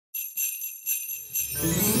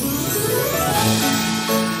Hello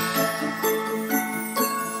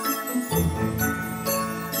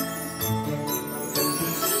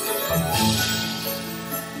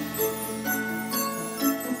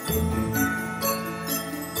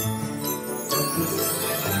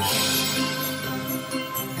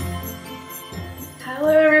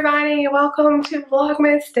everybody, welcome to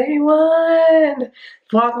Vlogmas Day 1.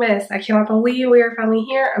 Vlogmas, I cannot believe we are finally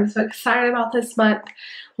here. I'm so excited about this month.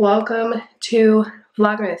 Welcome to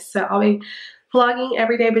Vlogmas. So I'll be vlogging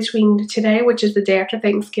every day between today, which is the day after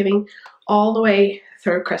Thanksgiving, all the way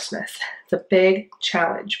through Christmas. It's a big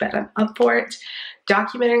challenge, but I'm up for it.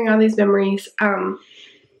 Documenting all these memories.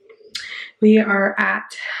 We are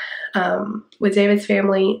at with David's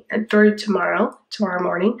family and through tomorrow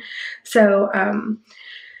morning. So I'm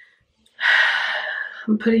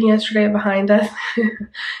putting yesterday behind us.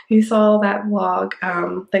 You saw that vlog.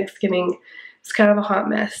 Thanksgiving is kind of a hot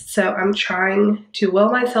mess. So I'm trying to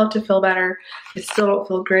will myself to feel better. I still don't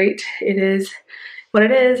feel great. It is what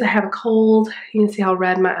it is. I have a cold. You can see how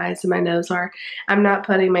red my eyes and my nose are. I'm not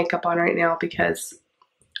putting makeup on right now because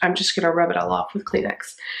I'm just going to rub it all off with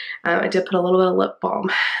Kleenex. I did put a little bit of lip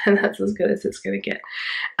balm, and that's as good as it's going to get.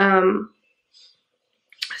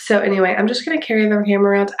 So anyway, I'm just going to carry the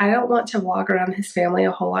camera around. I don't want to vlog around his family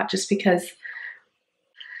a whole lot just because it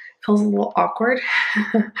feels a little awkward.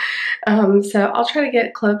 So I'll try to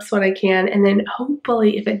get clips when I can, and then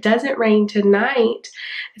hopefully if it doesn't rain tonight,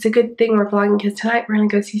 it's a good thing we're vlogging because tonight we're going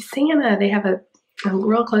to go see Santa. They have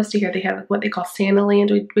real close to here, they have what they call Santa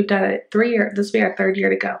Land. We've done it 3 years. This will be our 3rd year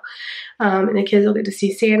to go. And the kids will get to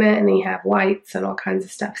see Santa, and they have lights and all kinds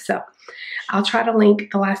of stuff. So I'll try to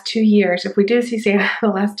link the last 2 years, if we do see Santa, the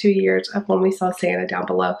last 2 years of when we saw Santa down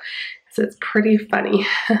below. So it's pretty funny.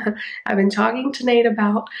 I've been talking to Nate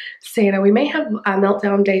about Santa. We may have a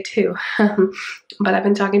meltdown day 2, but I've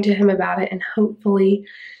been talking to him about it, and hopefully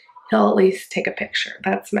he'll at least take a picture.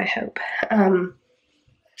 That's my hope.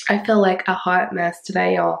 I feel like a hot mess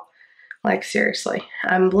today, y'all. Like, seriously,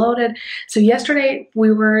 I'm bloated. So yesterday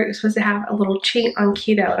we were supposed to have a little cheat on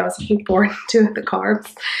keto, and I was looking forward to the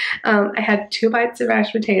carbs. I had 2 bites of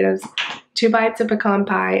mashed potatoes, 2 bites of pecan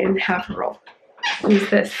pie, and half a roll. Who's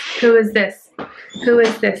this? Who is this? Who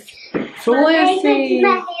is this? Lucy.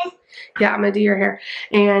 Yeah, I'm gonna do your hair.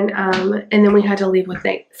 And then we had to leave with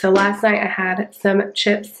Nate. So last night I had some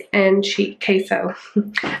chips and queso.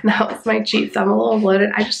 That was my cheat. So I'm a little bloated.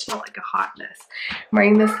 I just feel like a hot mess. I'm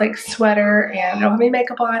wearing this like sweater, and I don't have any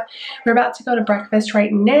makeup on. We're about to go to breakfast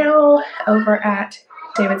right now over at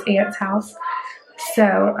David's aunt's house.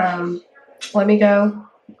 So let me go.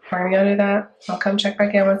 We're gonna go do that. I'll come check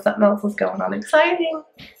back in when something else is going on. Exciting.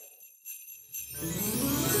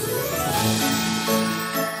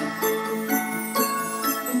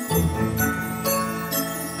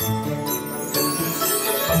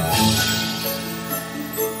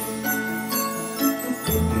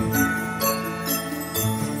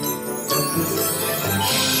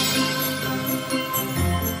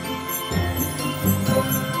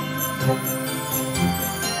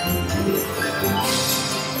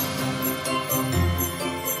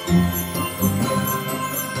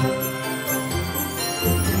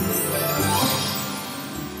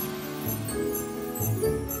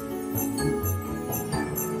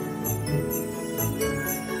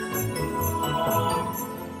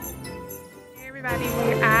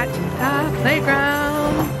 We're at the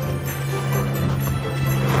playground.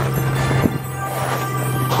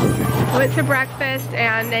 Went to breakfast,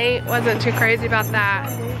 and Nate wasn't too crazy about that,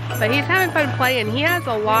 but he's having fun playing. He has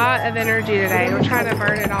a lot of energy today. We're trying to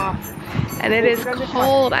burn it off, and it is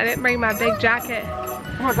cold. I didn't bring my big jacket.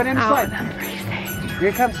 Come on, go down the slide. I'm freezing.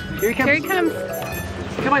 Here he comes. Here he comes. Here he comes.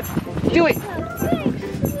 Come on, do it.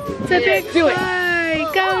 It's a big slide.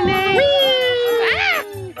 Go, Nate.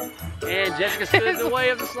 And Jessica stood in the way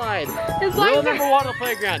of the slide. Rule number 1 on the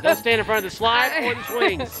playground: don't stand in front of the slide or the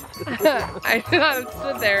swings. I did not have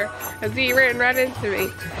stood there as he ran right into me.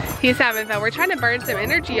 He's having fun. We're trying to burn some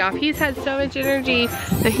energy off. He's had so much energy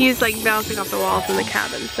that he's like bouncing off the walls in the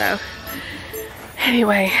cabin. So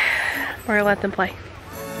anyway, we're gonna let them play.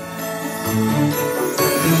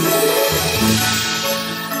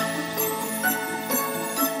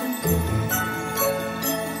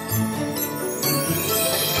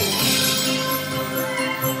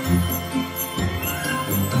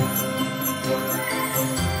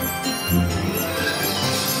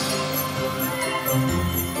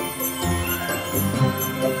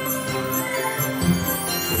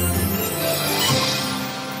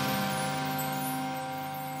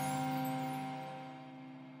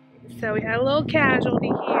 So we had a little casualty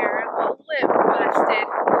here, a little lip busted.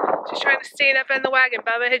 She's trying to stand up in the wagon.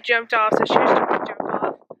 Bubba had jumped off, so she was trying to jump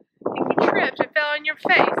off. And he tripped fell on your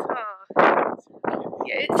face, huh?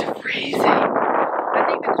 Yeah, it's freezing. I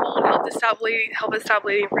think the cold helped us stop bleeding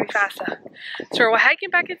pretty fast. So we're hiking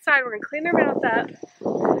back inside. We're gonna clean our mouth up.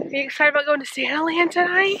 Are you excited about going to Santa Land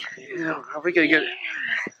tonight? Yeah, are we gonna get?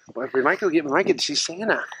 Well, we might get to see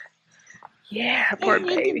Santa. Yeah, poor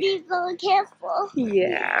baby. You have to be a little careful.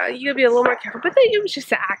 Yeah, you gotta be a little more careful. But it was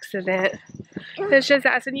just an accident. It's just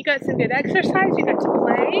an accident. You got some good exercise. You got to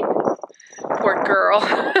play. Poor girl.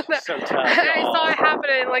 So tough. I saw it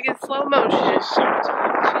happening like in slow motion. She's so tough.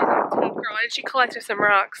 She's a tough girl, and she collected some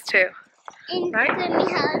rocks too. And Right? Grammy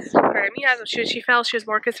has. She fell. She was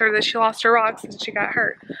more concerned that she lost her rocks and she got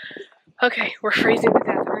hurt. Okay, we're freezing to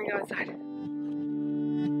death. We're gonna go inside.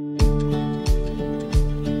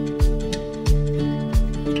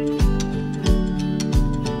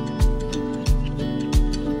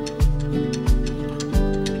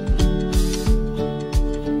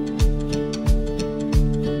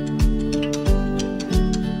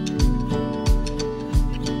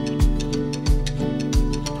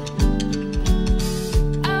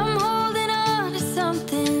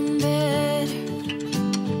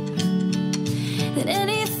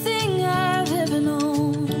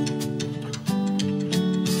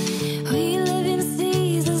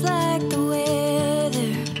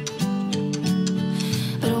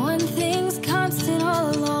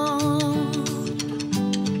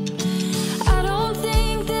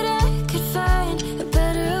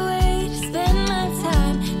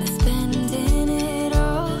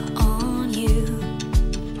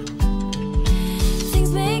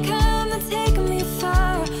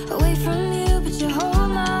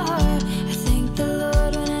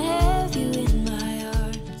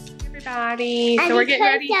 So we're getting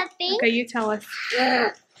ready. Something. Okay, you tell us.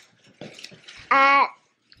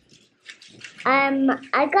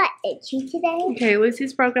 I got itchy today. Okay,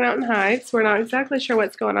 Lucy's broken out in hives. We're not exactly sure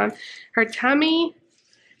what's going on. Her tummy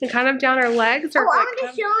and kind of down her legs are. Oh, I want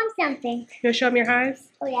to show him something. You want to show him your hives?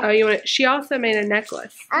 Oh yeah. Oh, you want to? She also made a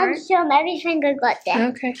necklace. I'll Right? show him everything I got there.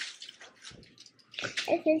 Okay. This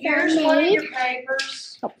is Here's one of made. your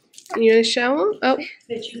papers You want to show them? Oh.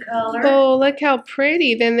 that you color. Oh, look how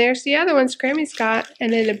pretty. Then there's the other ones Grammy's got.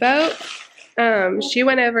 And then the boat. She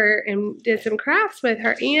went over and did some crafts with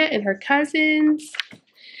her aunt and her cousins.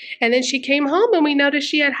 And then she came home and we noticed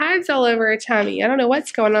she had hives all over her tummy. I don't know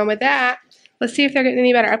what's going on with that. Let's see if they're getting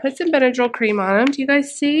any better. I put some Benadryl cream on them. Do you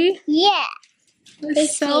guys see? Yeah.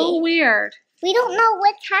 It's so weird. We don't know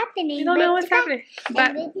what's happening. We don't know what's happening.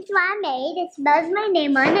 But And this is what I made. It spells my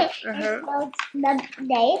name on it. It spells the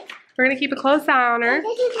date. we're going to keep a close eye on her. And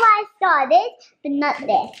this is what I started, but not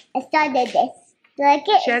this. I started this. Like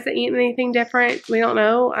it. She hasn't eaten anything different. We don't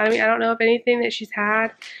know. I mean, I don't know if anything that she's had.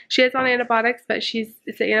 She is on antibiotics, but it's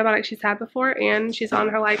the antibiotic she's had before, and she's on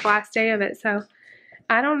her like last day of it. So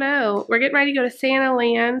I don't know. We're getting ready to go to Santa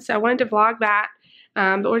Land, so I wanted to vlog that.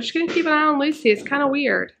 But we're just gonna keep an eye on Lucy. It's kind of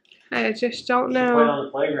weird. I just don't know. Playing on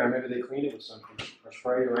the playground, maybe they cleaned it with something or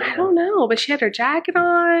sprayed it around. I don't know. But she had her jacket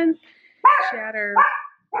on. She had her.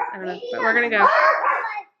 I don't know. But we're gonna go.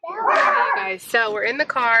 Hey guys, so we're in the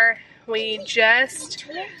car. We just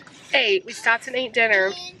ate. We stopped and ate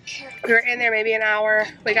dinner. We were in there maybe an hour.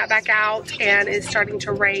 We got back out and it's starting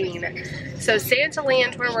to rain. So Santa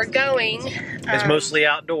Land, where we're going, It's mostly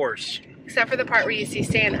outdoors. except for the part where you see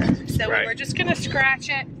Santa. So Right. we were just gonna scratch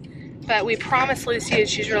it, but we promised Lucy and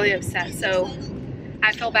she's really upset. So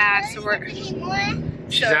I feel bad. So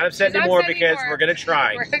She's not upset anymore because we're gonna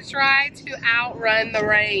try. We're gonna try to outrun the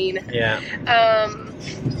rain. Yeah.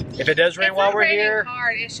 If it does rain It's while not we're raining here,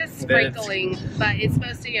 hard. It's just then it's- sprinkling, but it's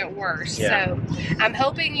supposed to get worse. Yeah. So I'm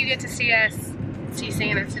hoping you get to see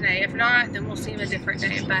Santa today. If not, then we'll see him a different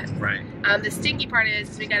day. But right. the stinky part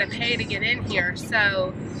is we gotta pay to get in here.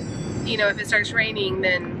 So, you know, if it starts raining,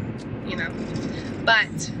 then, you know.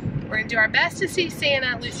 But we're gonna do our best to see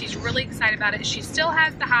Santa. Lucy's really excited about it. She still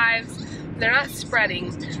has the hives. They're not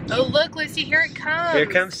spreading. Oh, look, Lucy, here it comes. Here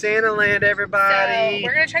comes Santa Land, everybody. So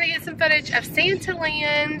we're gonna try to get some footage of Santa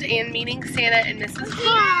Land and meeting Santa and Mrs.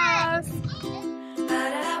 Claus.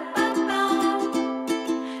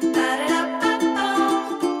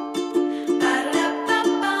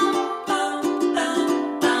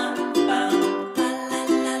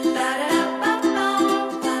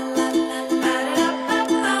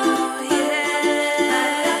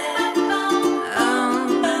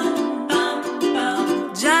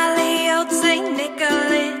 Jolly old Saint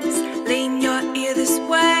Nicholas, lean your ear this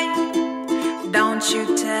way. Don't you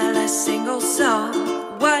tell a single soul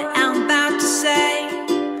what I'm about to say.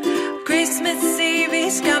 Christmas Eve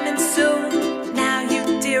is coming soon. Now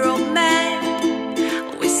you dear old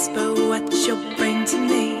man, whisper what you'll bring to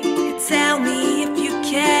me. Tell me if you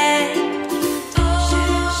can.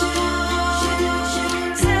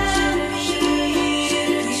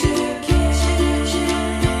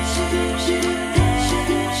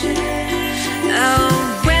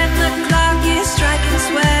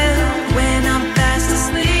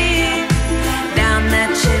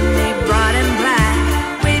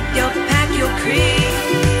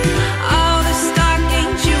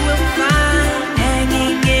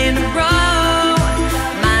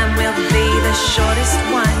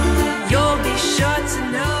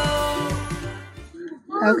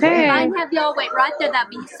 Okay. If I can have y'all wait right there, that'd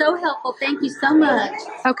be so helpful. Thank you so much.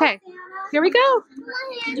 Okay. Here we go.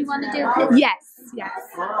 Did you want to do it? Yes. Yes.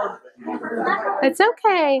 It's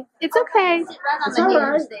okay. It's okay. Sit right on the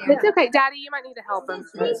hairs there. It's okay. Daddy, you might need to help him.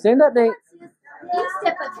 Stand up, Nate. You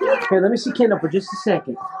step up here. Here, let me see Kendall for just a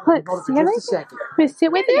second. Look, Hold it see for him? just a second. Can we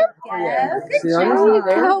sit with him? Yeah. Sit on There you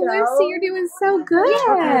there go, you go. Lucy. You're doing so good.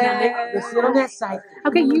 Let's sit on that side.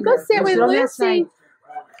 Okay, you go sit with sit on that Lucy. side.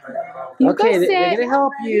 You Okay, go sit. they're gonna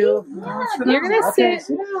help you. You're gonna Okay, sit.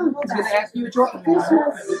 sit down. He's gonna ask you what you want for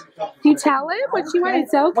Christmas. You tell him what you want.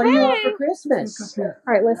 It's okay. What do you want for Christmas? All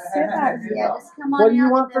right, let's sit back. Yeah, just come on What do you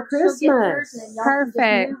out want and for then she'll get hers Christmas? and y'all can just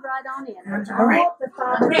Perfect. move right on in. All right.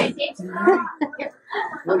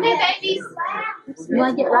 Okay, babies. You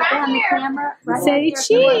want to get right behind the camera? Right Say there.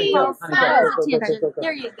 cheese. Close Okay. attention.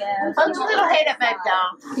 There you go. Hold your little head up, baby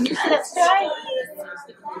doll. Can you sit straight?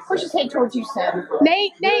 Push his head towards you, son.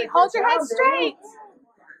 Nate, hold your head straight.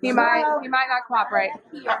 He might not cooperate.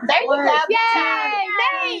 There you go. Yay,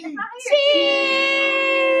 Nate!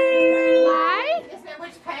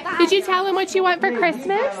 Cheese! Did you tell him what you want for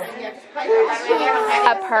Christmas?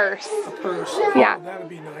 A purse. A purse. Yeah. Oh, that would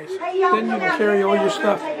be nice. Then you can carry all your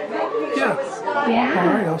stuff. Yeah. All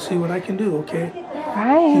Yeah. right, I'll see what I can do, okay?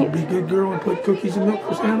 Right. You be a good girl and put cookies and milk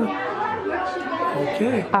for Santa?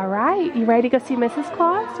 Okay. All right. You ready to go see Mrs.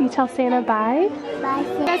 Claus? You tell Santa bye? Bye.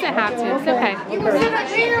 Doesn't have to. It's okay.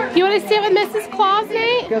 You want to sit with Mrs. Claus,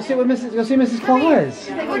 Nate? Go see Mrs. Claus.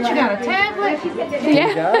 What, you got a tablet?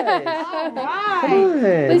 Yeah. Come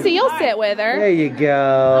on. Lucy, you'll sit with her. There you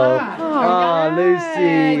go. Oh,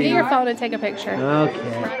 Lucy. Get your phone and take a picture.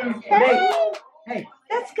 Okay. Hey.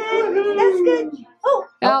 That's good. That's good. Oh,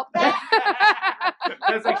 Oh.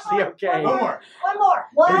 That's actually okay. One more. one more.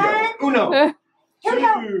 One. Uno. Here we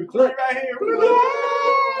go. Two. Three right here.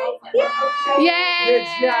 Yay! Yay! Good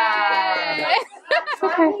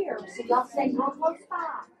job. Okay. Here. So y'all stay real close by.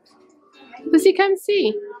 Lucy, come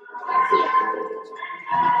see.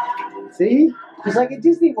 See? Just like at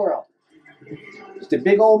Disney World. Just a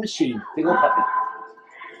big old machine. Big old puppet.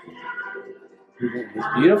 It's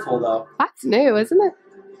beautiful, though. That's new, isn't it?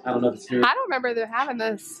 I don't know if it's new. I don't remember them having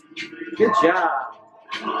this. Good job.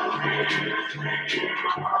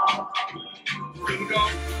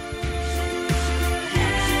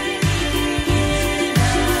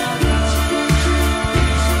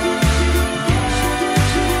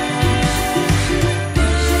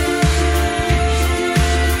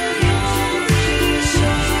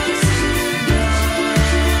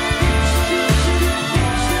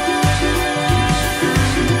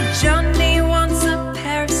 Johnny wants a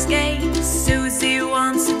pair of skates, Susie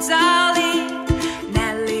wants a dolly,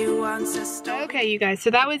 Natalie wants a stone. Okay, you guys,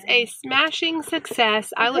 so that was a smashing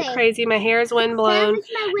success. I look Okay. crazy. My hair is windblown. That was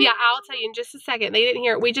my Yeah, I'll tell you in just a second. They didn't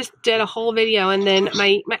hear it. We just did a whole video, and then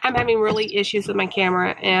I'm having really issues with my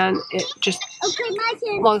camera, and it just, Okay, my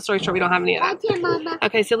turn. long story short, we don't have any of My that. turn, Mama.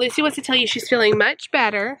 Okay, so Lucy wants to tell you she's feeling much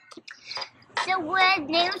better. So when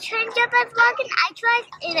they were trying to jump on vlogging, I tried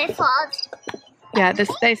and I fall. Yeah,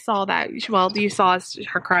 they saw that. Well, you saw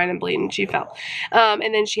her crying and bleeding. She fell.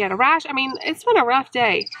 And then she had a rash. I mean, it's been a rough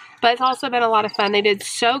day, but it's also been a lot of fun. They did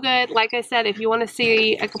so good. Like I said, if you want to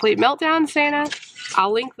see a complete meltdown Santa,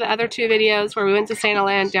 I'll link the other two videos where we went to Santa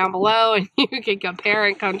Land down below, and you can compare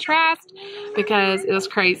and contrast because it was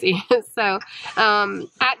crazy. So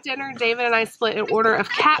at dinner, David and I split an order of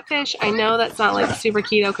catfish. I know that's not like super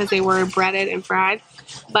keto because they were breaded and fried,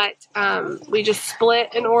 but we just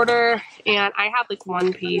split an order, and I had like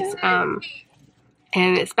one piece.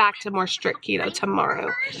 And it's back to more strict keto tomorrow.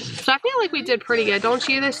 So I feel like we did pretty good, don't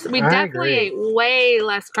you? We definitely ate way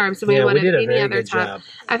less carbs than we would have any other time.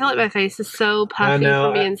 I feel like my face is so puffy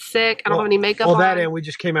from being sick. I don't have any makeup on. Well, that and we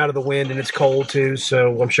just came out of the wind and it's cold too,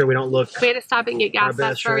 so I'm sure we don't look. We had to stop and get gas.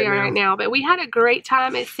 That's where we are right now. But we had a great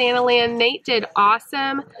time at Santa Land. Nate did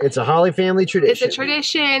awesome. It's a Holley family tradition. It's a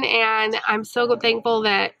tradition, and I'm so thankful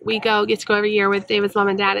that we get to go every year with David's mom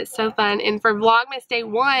and dad. It's so fun. And for Vlogmas Day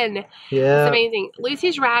 1, Yeah. it's amazing.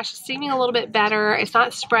 Lucy's rash is seeming a little bit better. It's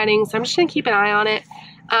not spreading, so I'm just going to keep an eye on it.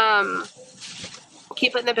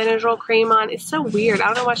 Keep putting the Benadryl cream on. It's so weird. I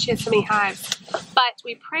don't know why she has so many hives. But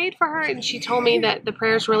we prayed for her, and she told me that the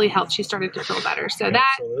prayers really helped. She started to feel better. So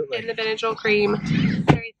that and the Benadryl cream,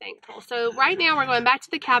 very thankful. So right now we're going back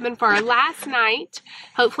to the cabin for our last night.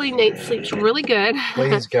 Hopefully Nate sleeps really good.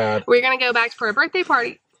 Please, God. We're going to go back for a birthday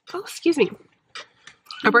party. Oh, excuse me.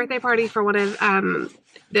 A birthday party for one of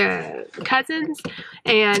the cousins,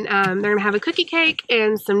 and they're gonna have a cookie cake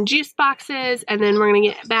and some juice boxes, and then we're gonna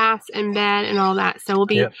get baths and bed and all that. So we'll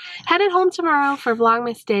be headed home tomorrow for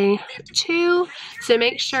Vlogmas Day 2. So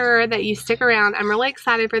make sure that you stick around. I'm really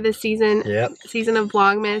excited for this season. Season of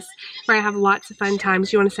Vlogmas. We're gonna have lots of fun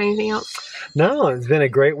times. You want to say anything else? No, it's been a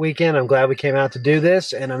great weekend. I'm glad we came out to do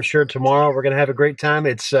this, and I'm sure tomorrow we're gonna have a great time.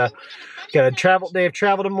 It's got a day of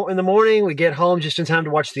travel in the morning. We get home just in time to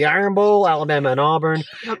watch the Iron Bowl, Alabama and Auburn,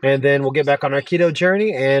 and then we'll get back on our keto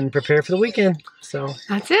journey and prepare for the weekend. So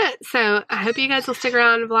that's it. So I hope you guys will stick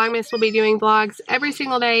around. Vlogmas will be doing vlogs every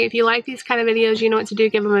single day. If you like these kind of videos, you know what to do.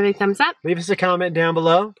 Give them a big thumbs up. Leave us a comment down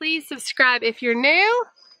below. Please subscribe if you're new.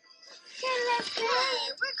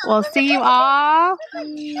 We'll see you all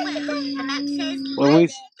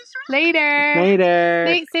later.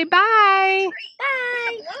 Thanks. Say bye.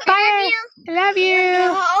 Bye. Bye. I love you.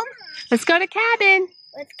 Go home. Let's go to cabin.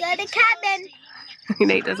 Let's go to cabin.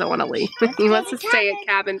 Nate doesn't want to leave. He wants to stay at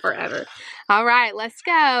cabin forever. All right, let's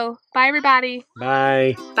go. Bye, everybody.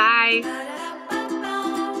 Bye. Bye.